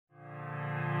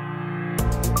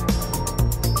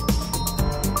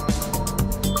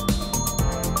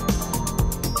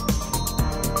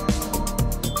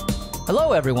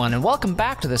Hello, everyone, and welcome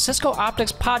back to the Cisco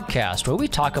Optics Podcast, where we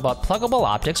talk about pluggable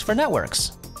optics for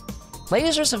networks.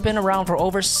 Lasers have been around for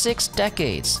over 6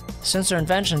 decades. Since their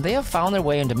invention, they have found their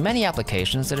way into many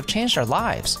applications that have changed our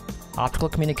lives. Optical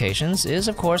communications is,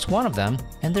 of course, one of them,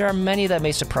 and there are many that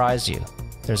may surprise you.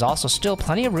 There's also still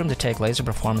plenty of room to take laser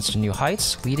performance to new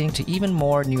heights, leading to even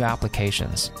more new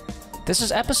applications. This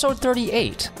is episode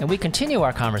 38, and we continue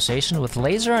our conversation with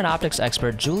laser and optics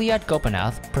expert Juliet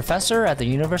Gopinath, professor at the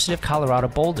University of Colorado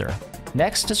Boulder.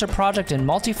 Next is her project in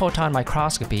multi-photon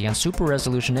microscopy and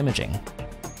super-resolution imaging.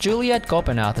 Juliet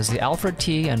Gopinath is the Alfred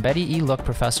T. and Betty E. Look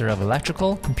Professor of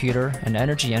Electrical, Computer, and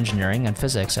Energy Engineering and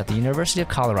Physics at the University of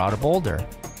Colorado Boulder.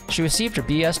 She received her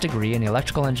BS degree in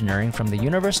electrical engineering from the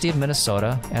University of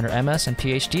Minnesota and her MS and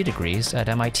PhD degrees at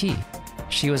MIT.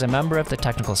 She was a member of the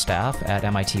technical staff at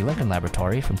MIT Lincoln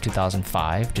Laboratory from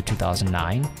 2005 to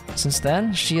 2009. Since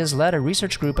then, she has led a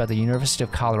research group at the University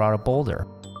of Colorado Boulder.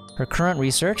 Her current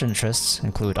research interests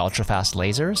include ultrafast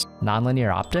lasers,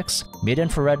 nonlinear optics,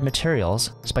 mid-infrared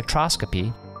materials,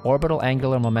 spectroscopy, orbital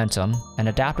angular momentum, and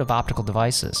adaptive optical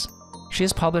devices. She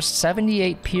has published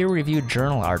 78 peer-reviewed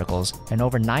journal articles and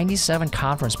over 97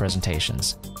 conference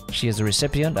presentations. She is the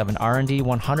recipient of an R&D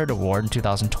 100 award in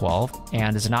 2012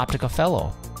 and is an Optica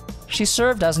Fellow. She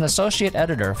served as an associate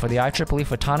editor for the IEEE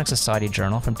Photonics Society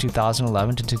Journal from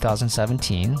 2011 to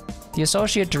 2017, the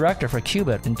associate director for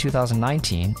Qubit in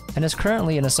 2019, and is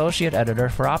currently an associate editor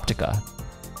for Optica.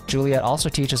 Juliet also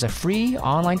teaches a free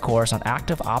online course on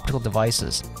active optical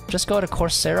devices. Just go to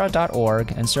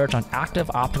coursera.org and search on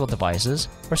active optical devices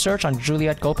or search on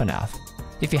Juliet Gopinath.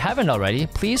 If you haven't already,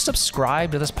 please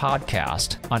subscribe to this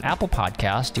podcast. On Apple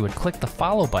Podcast, you would click the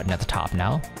follow button at the top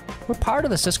now. We're part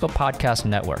of the Cisco Podcast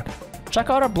Network. Check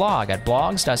out our blog at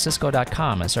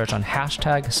blogs.cisco.com and search on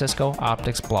hashtag Cisco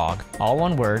Optics Blog. All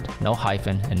one word, no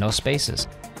hyphen, and no spaces.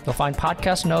 You'll find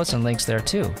podcast notes and links there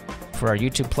too. For our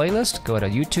YouTube playlist, go to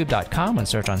youtube.com and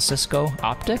search on Cisco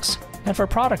Optics. And for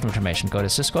product information, go to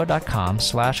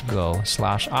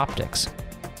cisco.com/go/optics.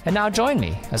 And now join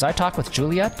me as I talk with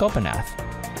Juliet Gopinath.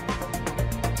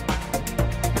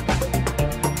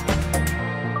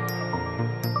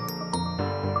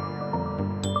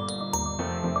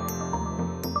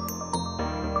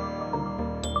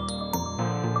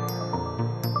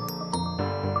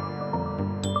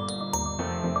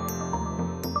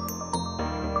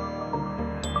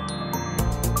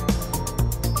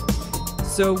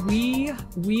 So we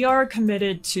are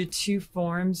committed to 2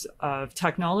 forms of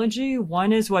technology.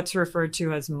 One is what's referred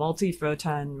to as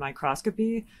multi-photon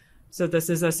microscopy. So this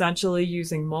is essentially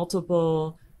using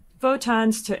multiple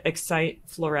photons to excite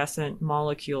fluorescent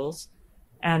molecules.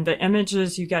 And the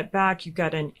images you get back, you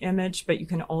get an image, but you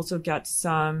can also get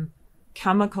some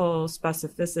chemical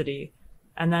specificity.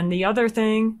 And then the other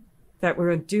thing that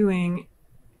we're doing,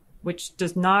 which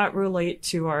does not relate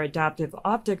to our adaptive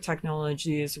optic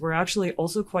technologies, we're actually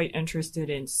also quite interested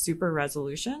in super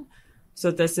resolution.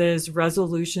 So this is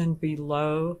resolution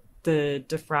below the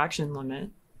diffraction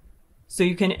limit. So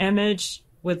you can image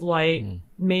with light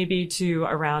maybe to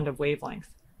around a wavelength.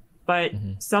 But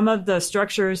some of the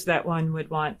structures that one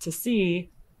would want to see,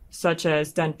 such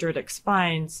as dendritic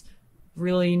spines,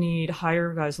 really need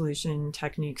higher resolution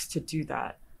techniques to do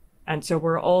that. And so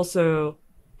we're also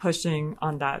pushing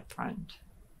on that front.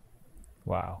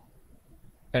 Wow.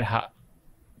 And how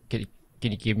can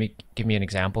you give me an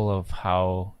example of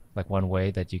how, like, one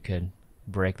way that you could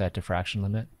break that diffraction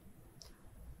limit?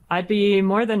 I'd be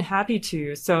more than happy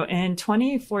to. So in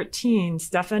 2014,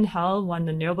 Stefan Hell won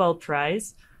the Nobel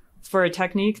Prize for a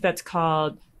technique that's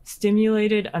called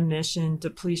stimulated emission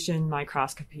depletion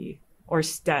microscopy, or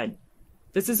STED.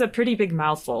 This is a pretty big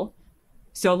mouthful.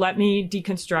 So let me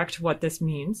deconstruct what this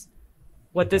means.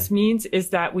 What this means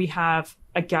is that we have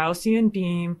a Gaussian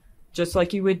beam, just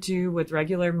like you would do with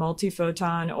regular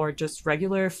multi-photon or just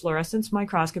regular fluorescence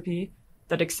microscopy,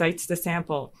 that excites the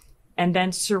sample. And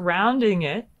then surrounding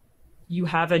it, you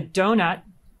have a donut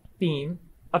beam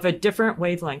of a different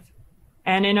wavelength.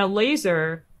 And in a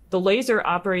laser, the laser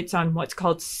operates on what's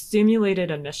called stimulated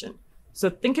emission. So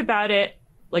think about it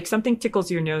like something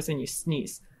tickles your nose and you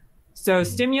sneeze. So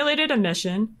stimulated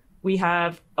emission, we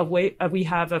have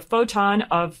a photon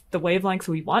of the wavelength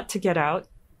we want to get out,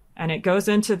 and it goes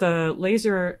into the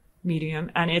laser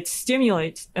medium and it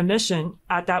stimulates emission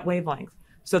at that wavelength.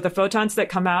 So the photons that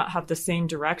come out have the same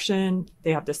direction,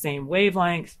 they have the same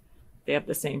wavelength, they have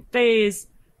the same phase,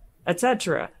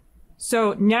 etc.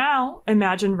 So now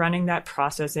imagine running that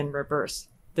process in reverse.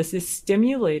 This is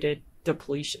stimulated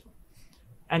depletion.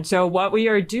 And so what we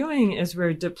are doing is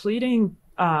we're depleting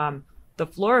the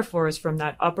fluorophores from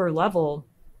that upper level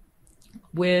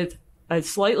with a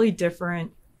slightly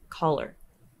different color.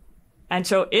 And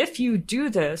so if you do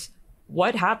this,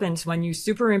 what happens when you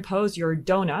superimpose your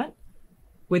donut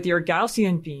with your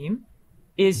Gaussian beam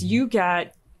is you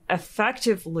get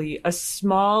effectively a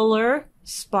smaller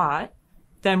spot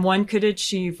than one could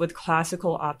achieve with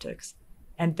classical optics.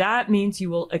 And that means you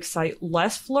will excite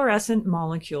less fluorescent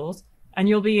molecules and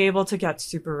you'll be able to get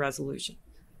super resolution.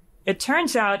 It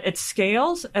turns out it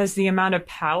scales as the amount of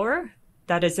power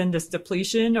that is in this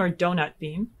depletion or donut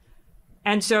beam.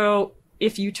 And so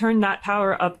if you turn that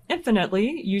power up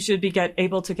infinitely, you should be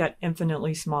able to get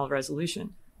infinitely small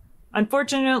resolution.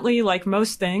 Unfortunately, like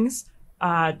most things,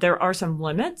 there are some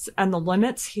limits, and the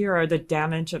limits here are the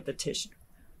damage of the tissue.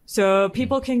 So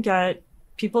people can get,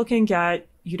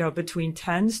 between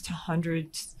tens to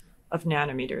hundreds of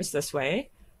nanometers this way.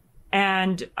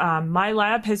 And my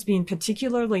lab has been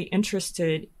particularly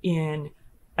interested in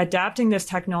adapting this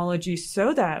technology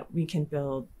so that we can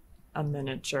build a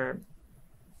miniature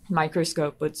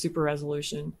microscope with super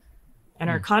resolution. And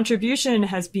our contribution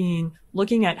has been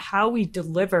looking at how we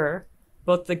deliver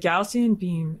both the Gaussian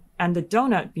beam and the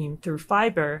donut beam through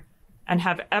fiber and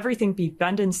have everything be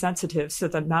bend-in sensitive so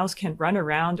the mouse can run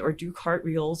around or do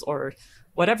cartwheels or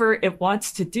whatever it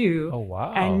wants to do. Oh,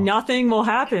 wow. And nothing will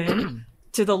happen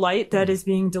to the light that is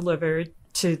being delivered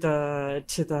to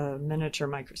the miniature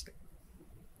microscope.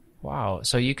 Wow.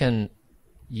 So you can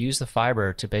use the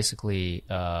fiber to basically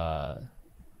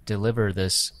deliver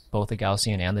this, both the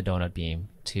Gaussian and the donut beam,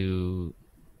 to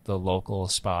the local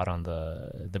spot on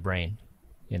the brain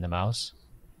in the mouse?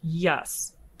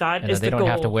 Yes. That and is the goal. They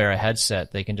don't have to wear a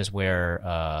headset. They can just wear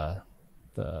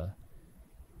the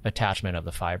attachment of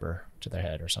the fiber to their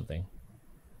head or something.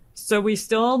 So we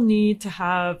still need to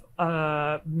have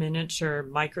a miniature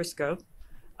microscope.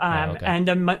 Okay. And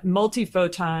the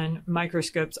multi-photon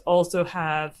microscopes also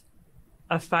have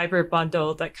a fiber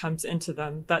bundle that comes into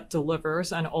them that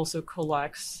delivers and also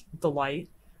collects the light,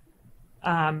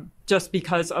 just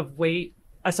because of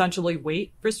essentially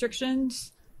weight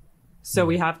restrictions. So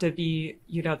we have to be,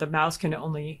 the mouse can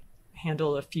only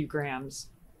handle a few grams,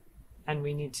 and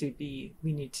we need to be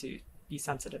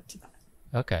sensitive to that.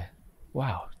 Okay.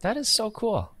 Wow, that is so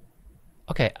cool.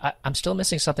 Okay, I'm still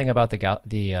missing something about the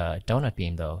donut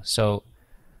beam, though. So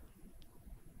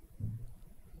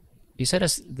you said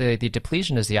the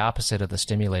depletion is the opposite of the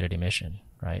stimulated emission,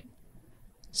 right?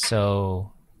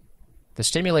 So the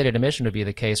stimulated emission would be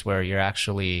the case where you're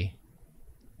actually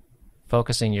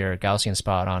focusing your Gaussian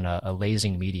spot on a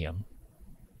lasing medium.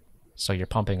 So you're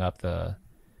pumping up the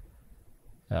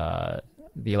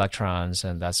electrons,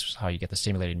 and that's how you get the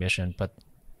stimulated emission. But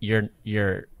you're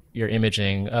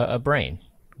imaging a brain,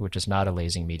 which is not a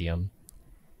lasing medium.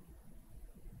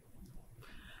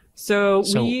 So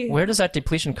where does that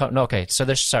depletion come? No, okay. So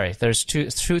there's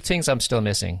two things I'm still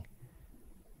missing.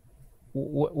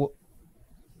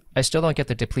 I still don't get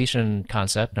the depletion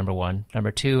concept, number one. Number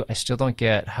two, I still don't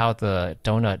get how the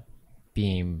donut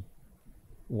beam,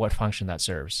 what function that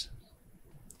serves.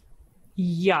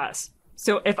 Yes.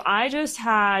 So if I just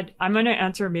had, I'm going to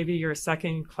answer maybe your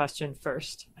second question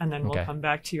first, and then we'll come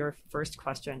back to your first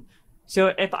question. So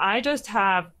if I just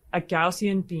have a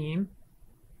Gaussian beam,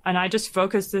 and I just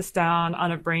focus this down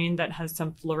on a brain that has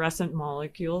some fluorescent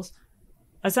molecules,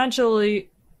 essentially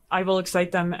I will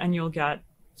excite them and you'll get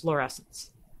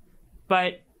fluorescence.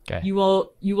 But you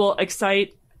will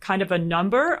excite kind of a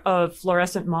number of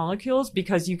fluorescent molecules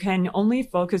because you can only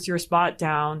focus your spot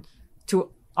down to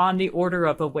on the order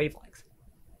of a wavelength.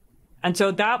 And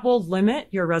so that will limit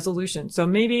your resolution. So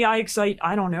maybe I excite,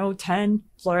 10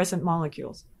 fluorescent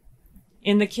molecules.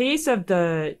 In the case of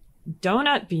the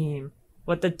donut beam,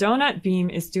 what the donut beam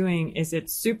is doing is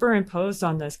it's superimposed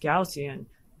on this Gaussian,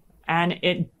 and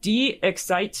it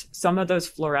de-excites some of those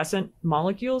fluorescent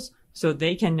molecules so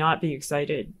they cannot be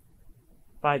excited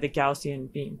by the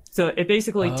Gaussian beam. So it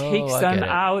basically takes them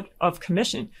out of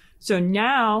commission. So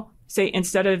now, say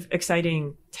instead of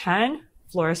exciting 10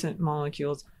 fluorescent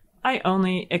molecules, I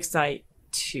only excite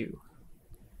 2.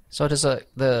 So does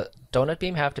the donut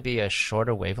beam have to be a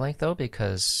shorter wavelength, though?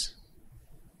 Because...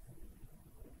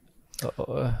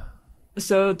 or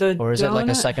is it like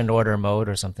a second order mode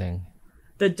or something?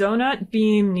 The donut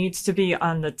beam needs to be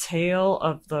on the tail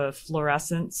of the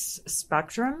fluorescence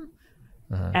spectrum.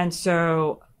 And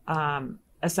so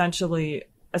essentially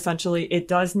it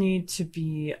does need to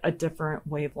be a different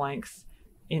wavelength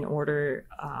in order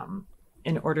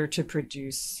to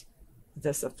produce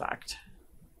this effect.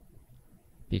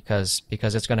 Because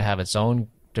it's going to have its own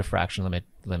diffraction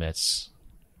limits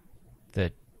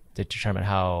that determine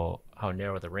how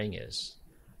narrow the ring is.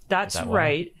 That's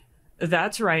right.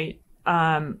 That's right.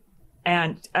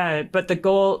 But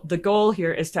the goal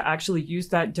here is to actually use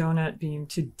that donut beam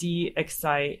to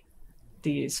de-excite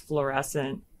these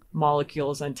fluorescent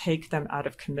molecules and take them out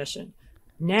of commission.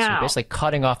 Now, so basically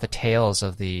cutting off the tails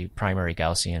of the primary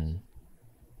Gaussian.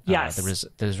 Yes.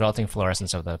 The resulting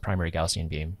fluorescence of the primary Gaussian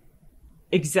beam.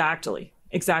 Exactly.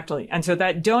 And so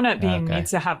that donut beam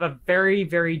needs to have a very,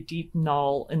 very deep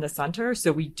null in the center.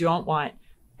 So we don't want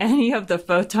any of the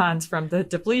photons from the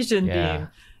depletion beam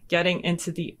getting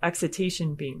into the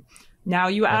excitation beam. Now,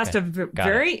 you asked a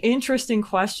very interesting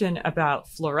question about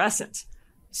fluorescence.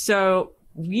 So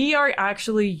we are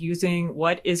actually using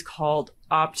what is called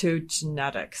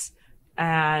optogenetics.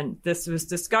 And this was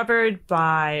discovered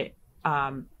by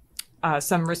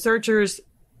some researchers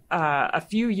a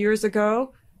few years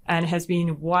ago and has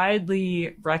been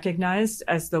widely recognized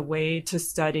as the way to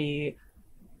study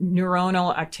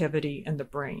neuronal activity in the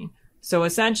brain. So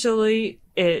essentially,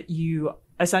 you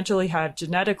essentially have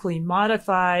genetically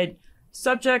modified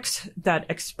subjects that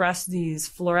express these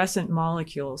fluorescent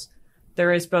molecules.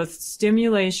 There is both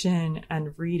stimulation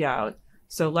and readout.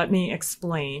 So let me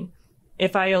explain.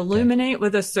 If I illuminate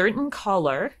with a certain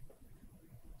color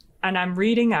and I'm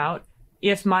reading out,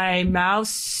 if my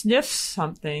mouse sniffs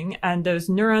something and those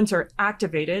neurons are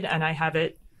activated and I have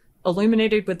it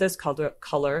illuminated with this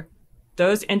color,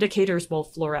 those indicators will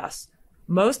fluoresce.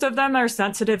 Most of them are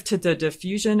sensitive to the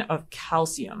diffusion of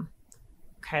calcium.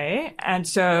 Okay. And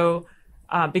so,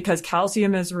 because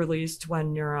calcium is released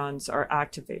when neurons are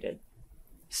activated.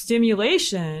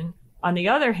 Stimulation, on the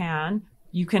other hand,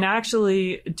 you can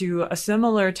actually do a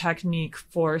similar technique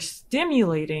for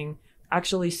stimulating a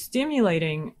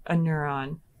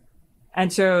neuron.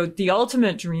 And so the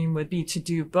ultimate dream would be to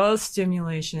do both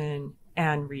stimulation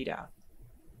and readout.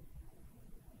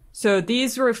 So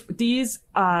these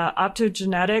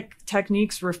optogenetic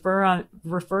techniques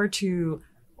refer to,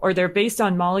 or they're based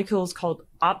on molecules called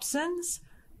opsins.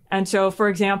 And so, for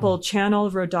example, channel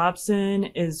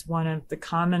rhodopsin is one of the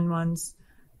common ones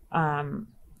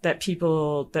that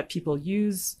people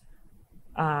use.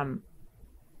 And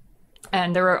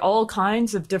there are all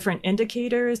kinds of different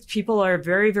indicators. People are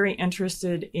very, very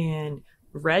interested in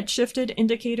redshifted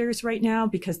indicators right now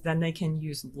because then they can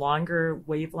use longer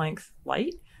wavelength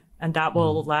light, and that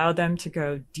will allow them to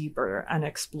go deeper and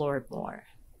explore more.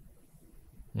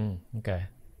 Okay.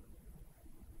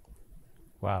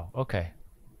 Wow. Okay.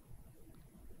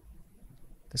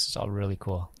 This is all really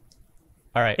cool.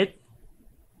 All right.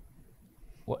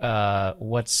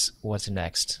 What's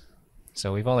next?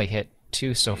 So we've only hit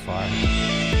 2 so far.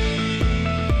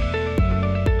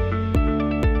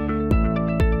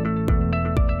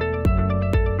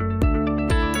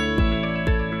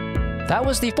 That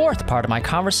was the 4th part of my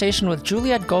conversation with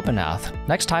Juliet Gopinath.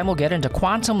 Next time we'll get into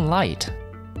quantum light.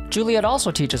 Juliet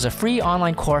also teaches a free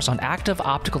online course on active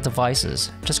optical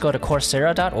devices. Just go to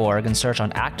Coursera.org and search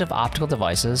on active optical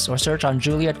devices or search on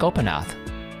Juliet Gopinath.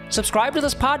 Subscribe to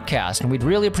this podcast, and we'd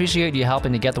really appreciate you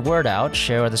helping to get the word out.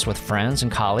 Share this with friends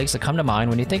and colleagues that come to mind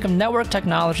when you think of network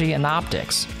technology and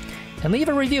optics. And leave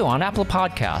a review on Apple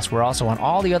Podcasts. We're also on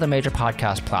all the other major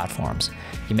podcast platforms.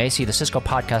 You may see the Cisco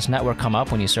Podcast Network come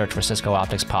up when you search for Cisco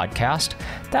Optics Podcast.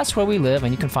 That's where we live,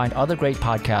 and you can find other great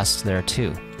podcasts there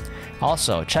too.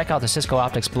 Also, check out the Cisco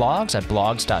Optics blogs at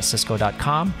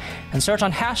blogs.cisco.com and search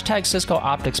on hashtag Cisco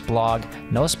Optics blog,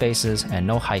 no spaces and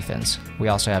no hyphens. We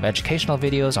also have educational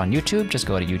videos on YouTube. Just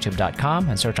go to youtube.com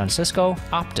and search on Cisco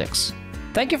Optics.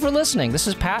 Thank you for listening. This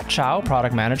is Pat Chow,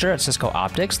 Product Manager at Cisco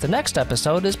Optics. The next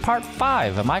episode is part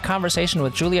 5 of my conversation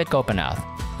with Juliet Gopinath.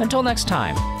 Until next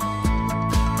time.